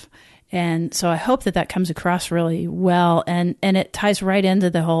off. And so I hope that comes across really well. And it ties right into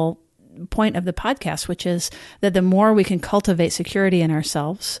the whole point of the podcast, which is that the more we can cultivate security in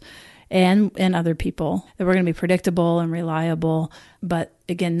ourselves and in other people, that we're going to be predictable and reliable. But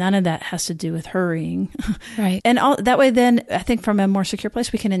again, none of that has to do with hurrying. Right. And that way, then I think from a more secure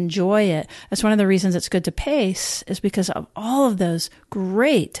place, we can enjoy it. That's one of the reasons it's good to pace, is because of all of those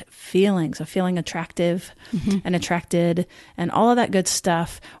great feelings of feeling attractive and attracted and all of that good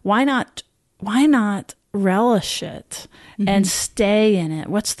stuff. Why not relish it and stay in it?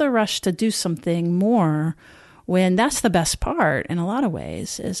 What's the rush to do something more when that's the best part in a lot of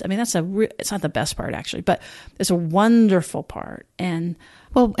ways? It's not the best part actually, but it's a wonderful part. And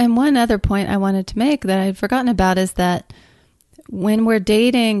one other point I wanted to make that I'd forgotten about is that when we're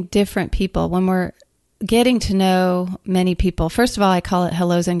dating different people, when we're getting to know many people, first of all, I call it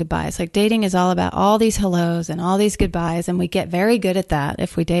hellos and goodbyes. Like, dating is all about all these hellos and all these goodbyes, and we get very good at that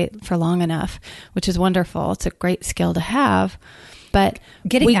if we date for long enough, which is wonderful. It's a great skill to have. But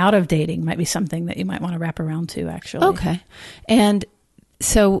getting out of dating might be something that you might want to wrap around to, actually. Okay. And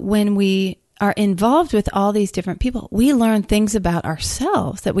so when we are involved with all these different people, we learn things about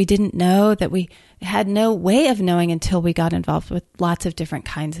ourselves that we didn't know, that we had no way of knowing until we got involved with lots of different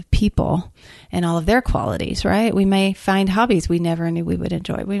kinds of people and all of their qualities, right? We may find hobbies we never knew we would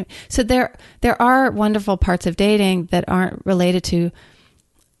enjoy. So there are wonderful parts of dating that aren't related to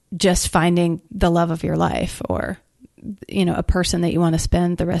just finding the love of your life or a person that you want to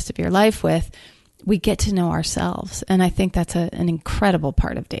spend the rest of your life with. We get to know ourselves. And I think that's an incredible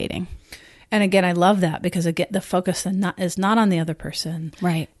part of dating. And again, I love that, because again, the focus is not on the other person.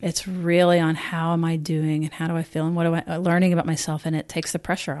 Right. It's really on how am I doing and how do I feel and what am I learning about myself, and it takes the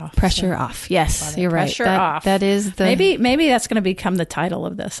pressure off. Pressure off. Yes, you're right. Pressure off. That is maybe that's going to become the title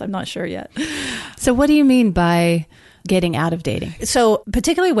of this. I'm not sure yet. So what do you mean by getting out of dating? So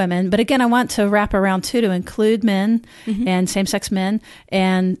particularly women, but again, I want to wrap around too, to include men and same-sex men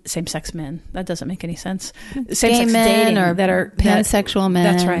and same-sex men. That doesn't make any sense. Same-sex dating, or that are pansexual men.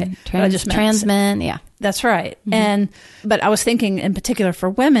 That's right. Trans men. Yeah. That's right. But I was thinking in particular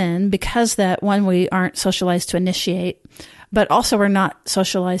for women, because that one, we aren't socialized to initiate, but also we're not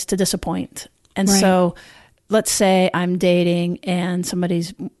socialized to disappoint. And so let's say I'm dating and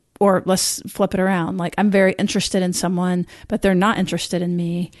or let's flip it around. Like, I'm very interested in someone, but they're not interested in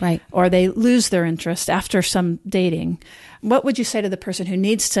me. Right. Or they lose their interest after some dating. What would you say to the person who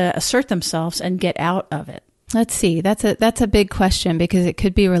needs to assert themselves and get out of it? Let's see. That's a big question, because it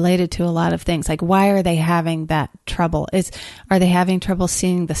could be related to a lot of things. Like, why are they having that trouble? Are they having trouble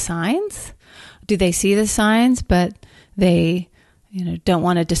seeing the signs? Do they see the signs, but they, don't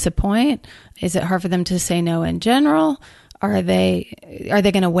want to disappoint? Is it hard for them to say no in general? Are they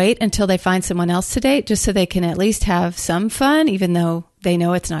going to wait until they find someone else to date just so they can at least have some fun, even though they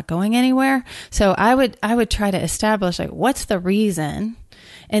know it's not going anywhere? So I would try to establish, like, what's the reason,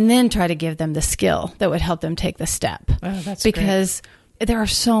 and then try to give them the skill that would help them take the step. Oh, that's because great. There are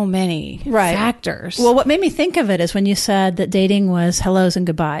so many factors. Well, what made me think of it is when you said that dating was hellos and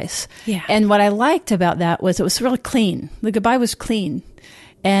goodbyes. Yeah. And what I liked about that was it was really clean. The goodbye was clean.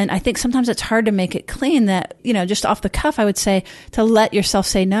 And I think sometimes it's hard to make it clean, that, just off the cuff, I would say to let yourself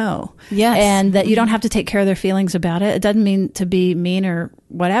say no. Yes. And that you don't have to take care of their feelings about it. It doesn't mean to be mean or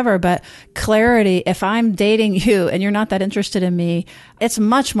whatever, but clarity. If I'm dating you and you're not that interested in me, it's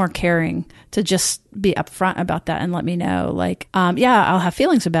much more caring to just be upfront about that and let me know, like, I'll have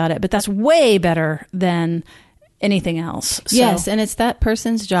feelings about it, but that's way better than anything else. So. Yes, and it's that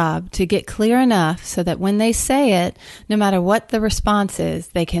person's job to get clear enough so that when they say it, no matter what the response is,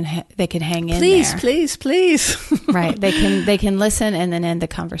 they can hang in there. Please. Right. They can listen and then end the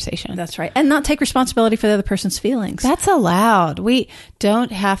conversation. That's right. And not take responsibility for the other person's feelings. That's allowed. We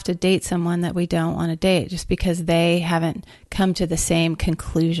don't have to date someone that we don't want to date just because they haven't come to the same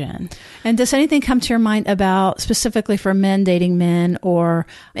conclusion. And does anything come to your mind about specifically for men dating men, or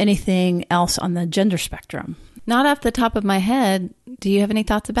anything else on the gender spectrum? Not off the top of my head. Do you have any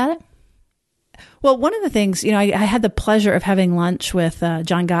thoughts about it? Well, one of the things, I had the pleasure of having lunch with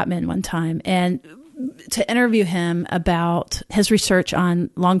John Gottman one time, and to interview him about his research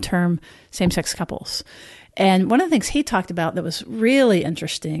on long-term same-sex couples. And one of the things he talked about that was really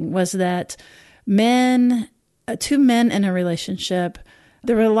interesting was that two men in a relationship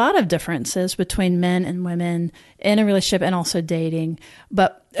There were a lot of differences between men and women in a relationship and also dating,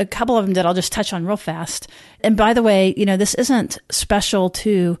 but a couple of them that I'll just touch on real fast. And by the way, this isn't special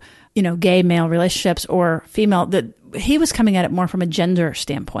to, gay male relationships or female. That he was coming at it more from a gender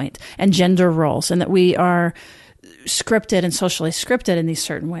standpoint and gender roles, and that we are scripted and socially scripted in these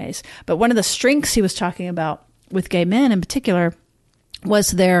certain ways. But one of the strengths he was talking about with gay men in particular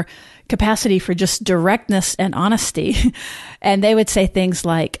was their capacity for just directness and honesty. And they would say things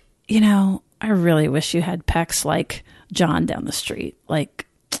like, I really wish you had pecs like John down the street. Like,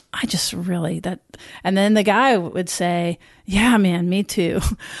 I just really that. And then the guy would say, yeah, man, me too.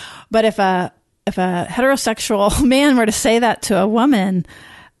 But if a heterosexual man were to say that to a woman,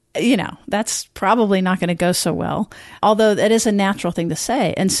 that's probably not going to go so well, although it is a natural thing to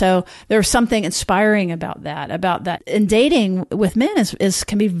say. And so there's something inspiring about that. And dating with men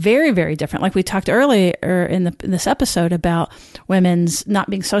can be very, very different. Like we talked earlier in this episode about women's not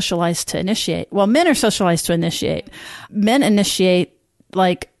being socialized to initiate. Well, men are socialized to initiate. Men initiate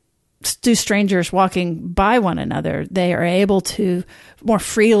like do strangers walking by one another. They are able to more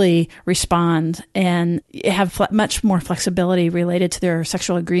freely respond and have much more flexibility related to their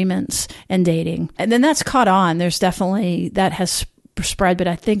sexual agreements in dating. And then that's caught on. There's definitely, that has spread, but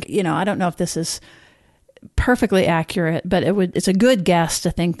I think, I don't know if this is perfectly accurate, but it's a good guess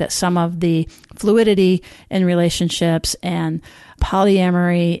to think that some of the fluidity in relationships and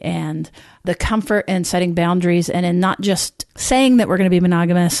polyamory and the comfort in setting boundaries and in not just saying that we're going to be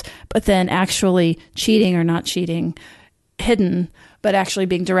monogamous, but then actually cheating or not cheating, hidden, but actually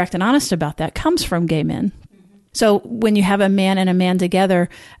being direct and honest about that comes from gay men. Mm-hmm. So when you have a man and a man together,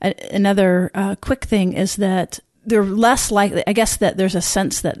 another quick thing is that they're less likely, I guess that there's a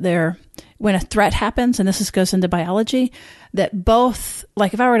sense that when a threat happens, and this goes into biology, that both,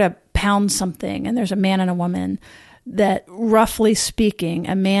 like if I were to pound something and there's a man and a woman, that roughly speaking,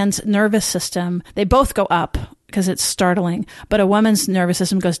 a man's nervous system, they both go up because it's startling, but a woman's nervous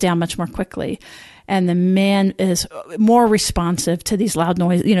system goes down much more quickly. And the man is more responsive to these loud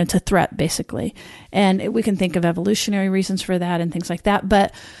noise, to threat, basically. And we can think of evolutionary reasons for that and things like that.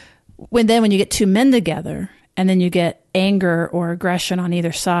 But when you get two men together, and then you get anger or aggression on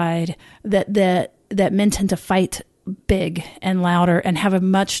either side, that men tend to fight big and louder and have a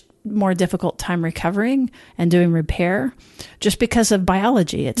much more difficult time recovering and doing repair just because of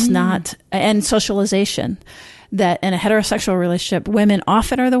biology. It's not, and socialization, that in a heterosexual relationship, women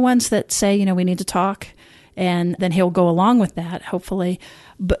often are the ones that say, we need to talk, and then he'll go along with that, hopefully.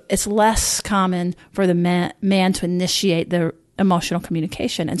 But it's less common for the man to initiate the emotional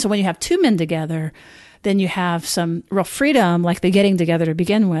communication. And so when you have two men together, then you have some real freedom, like the getting together to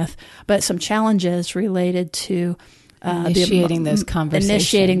begin with, but some challenges related to initiating those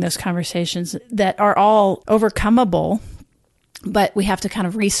conversations that are all overcomable, but we have to kind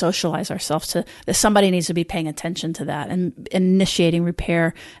of re-socialize ourselves to that. Somebody needs to be paying attention to that and initiating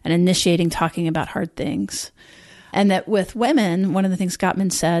repair and initiating talking about hard things. And that with women, one of the things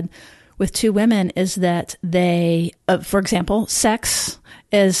Gottman said with two women is that they, for example, sex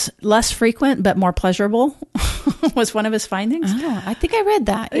is less frequent but more pleasurable was one of his findings. Oh, I think I read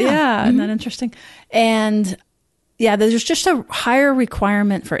that. Yeah. Isn't that interesting? And yeah, there's just a higher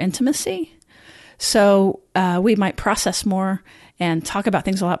requirement for intimacy. So we might process more and talk about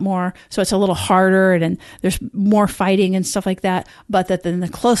things a lot more. So it's a little harder and there's more fighting and stuff like that. But that then the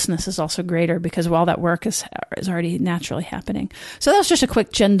closeness is also greater because all that work is already naturally happening. So that was just a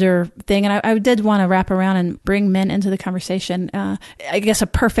quick gender thing. And I did want to wrap around and bring men into the conversation. I guess a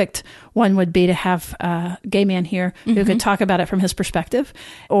perfect one would be to have a gay man here who could talk about it from his perspective,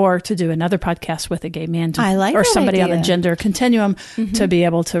 or to do another podcast with a gay man or somebody on the gender continuum to be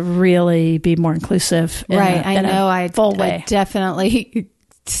able to really be more inclusive. Right. I know I definitely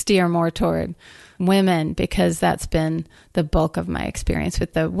steer more toward women because that's been the bulk of my experience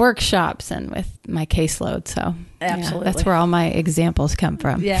with the workshops and with my caseload. So absolutely, that's where all my examples come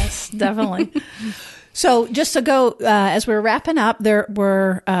from. Yes, definitely. So just to go, as we're wrapping up, there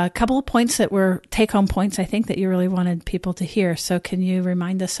were a couple of points that were take-home points, I think, that you really wanted people to hear. So can you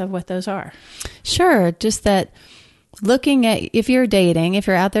remind us of what those are? Sure. Just that looking at, if you're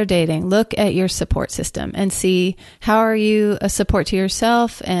out there dating, look at your support system and see how are you a support to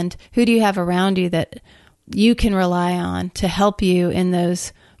yourself and who do you have around you that you can rely on to help you in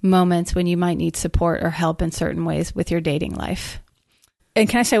those moments when you might need support or help in certain ways with your dating life. And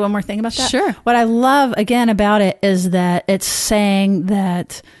can I say one more thing about that? Sure. What I love, again, about it is that it's saying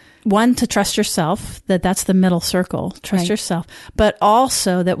that, one, to trust yourself, that's the middle circle, trust yourself, but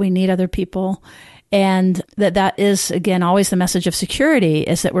also that we need other people. And that is, again, always the message of security,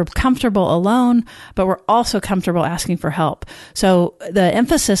 is that we're comfortable alone, but we're also comfortable asking for help. So the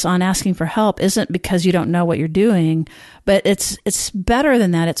emphasis on asking for help isn't because you don't know what you're doing, but it's better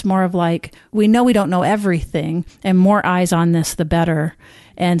than that. It's more of like, we know we don't know everything, and more eyes on this, the better.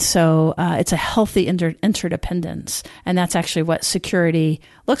 And so it's a healthy interdependence. And that's actually what security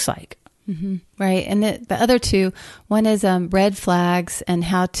looks like. Mm-hmm. Right. And the other two, one is red flags, and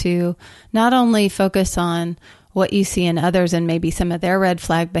how to not only focus on what you see in others and maybe some of their red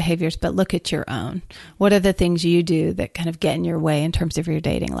flag behaviors, but look at your own. What are the things you do that kind of get in your way in terms of your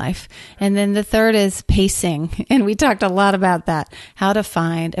dating life? And then the third is pacing. And we talked a lot about that, how to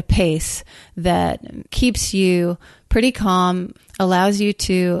find a pace that keeps you pretty calm, allows you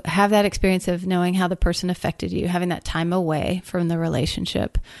to have that experience of knowing how the person affected you, having that time away from the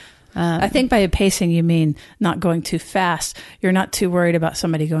relationship. I think by pacing, you mean not going too fast. You're not too worried about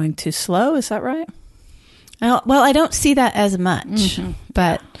somebody going too slow. Is that right? Well, I don't see that as much,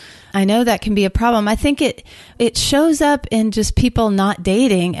 but I know that can be a problem. I think it shows up in just people not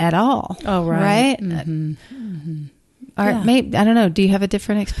dating at all. Oh, right. Maybe, I don't know. Do you have a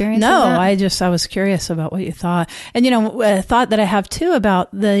different experience? No, I was curious about what you thought. And, a thought that I have too about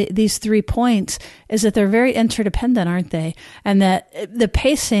these 3 points is that they're very interdependent, aren't they? And that the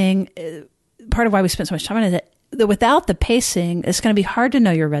pacing, part of why we spent so much time on it, that without the pacing, it's going to be hard to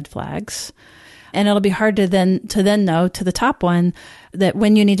know your red flags. And it'll be hard to then know, to the top one, that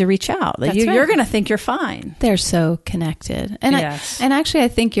when you need to reach out, that you're going to think you're fine. They're so connected. And yes. Actually, I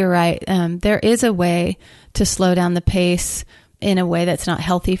think you're right. There is a way to slow down the pace in a way that's not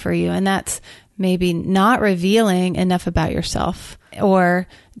healthy for you. And that's maybe not revealing enough about yourself, or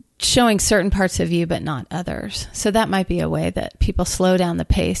showing certain parts of you, but not others. So that might be a way that people slow down the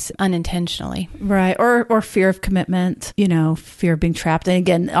pace unintentionally. Right. Or fear of commitment, fear of being trapped. And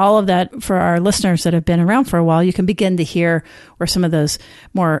again, all of that, for our listeners that have been around for a while, you can begin to hear where some of those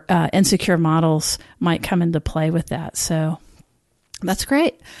more insecure models might come into play with that. So that's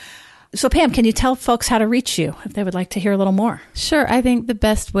great. So Pam, can you tell folks how to reach you if they would like to hear a little more? Sure. I think the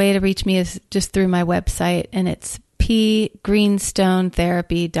best way to reach me is just through my website, and it's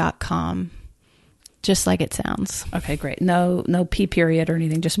pgreenstonetherapy.com, just like it sounds. Okay, great. No P period or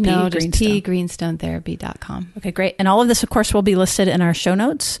anything, just P. No, just pgreenstonetherapy.com. Okay, great. And all of this, of course, will be listed in our show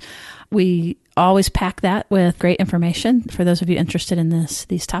notes. We always pack that with great information for those of you interested in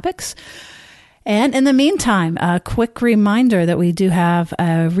these topics. And in the meantime, a quick reminder that we do have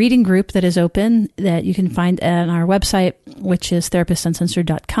a reading group that is open that you can find on our website, which is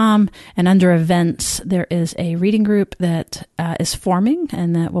therapistsuncensored.com. And under events, there is a reading group that is forming,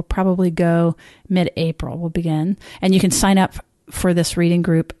 and that will probably go mid-April. We'll begin. And you can sign up for this reading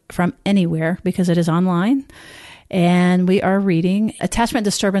group from anywhere because it is online. And we are reading Attachment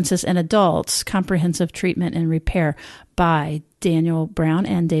Disturbances in Adults, Comprehensive Treatment and Repair by Daniel Brown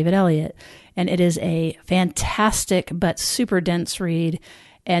and David Elliott. And it is a fantastic but super dense read.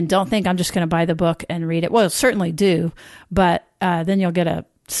 And don't think I'm just going to buy the book and read it. Well, certainly do, but then you'll get a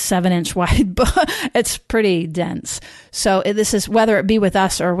 7-inch wide book. It's pretty dense. So this is, whether it be with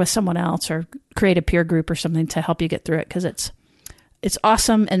us or with someone else, or create a peer group or something to help you get through it, because it's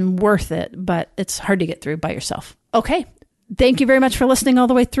awesome and worth it, but it's hard to get through by yourself. Okay. Thank you very much for listening all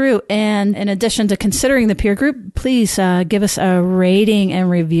the way through. And in addition to considering the peer group, please give us a rating and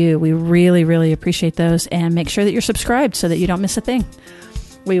review. We really, really appreciate those. And make sure that you're subscribed so that you don't miss a thing.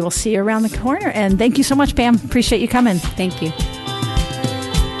 We will see you around the corner. And thank you so much, Pam. Appreciate you coming. Thank you.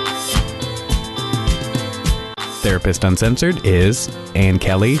 Therapist Uncensored is Ann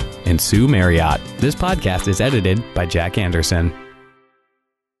Kelly and Sue Marriott. This podcast is edited by Jack Anderson.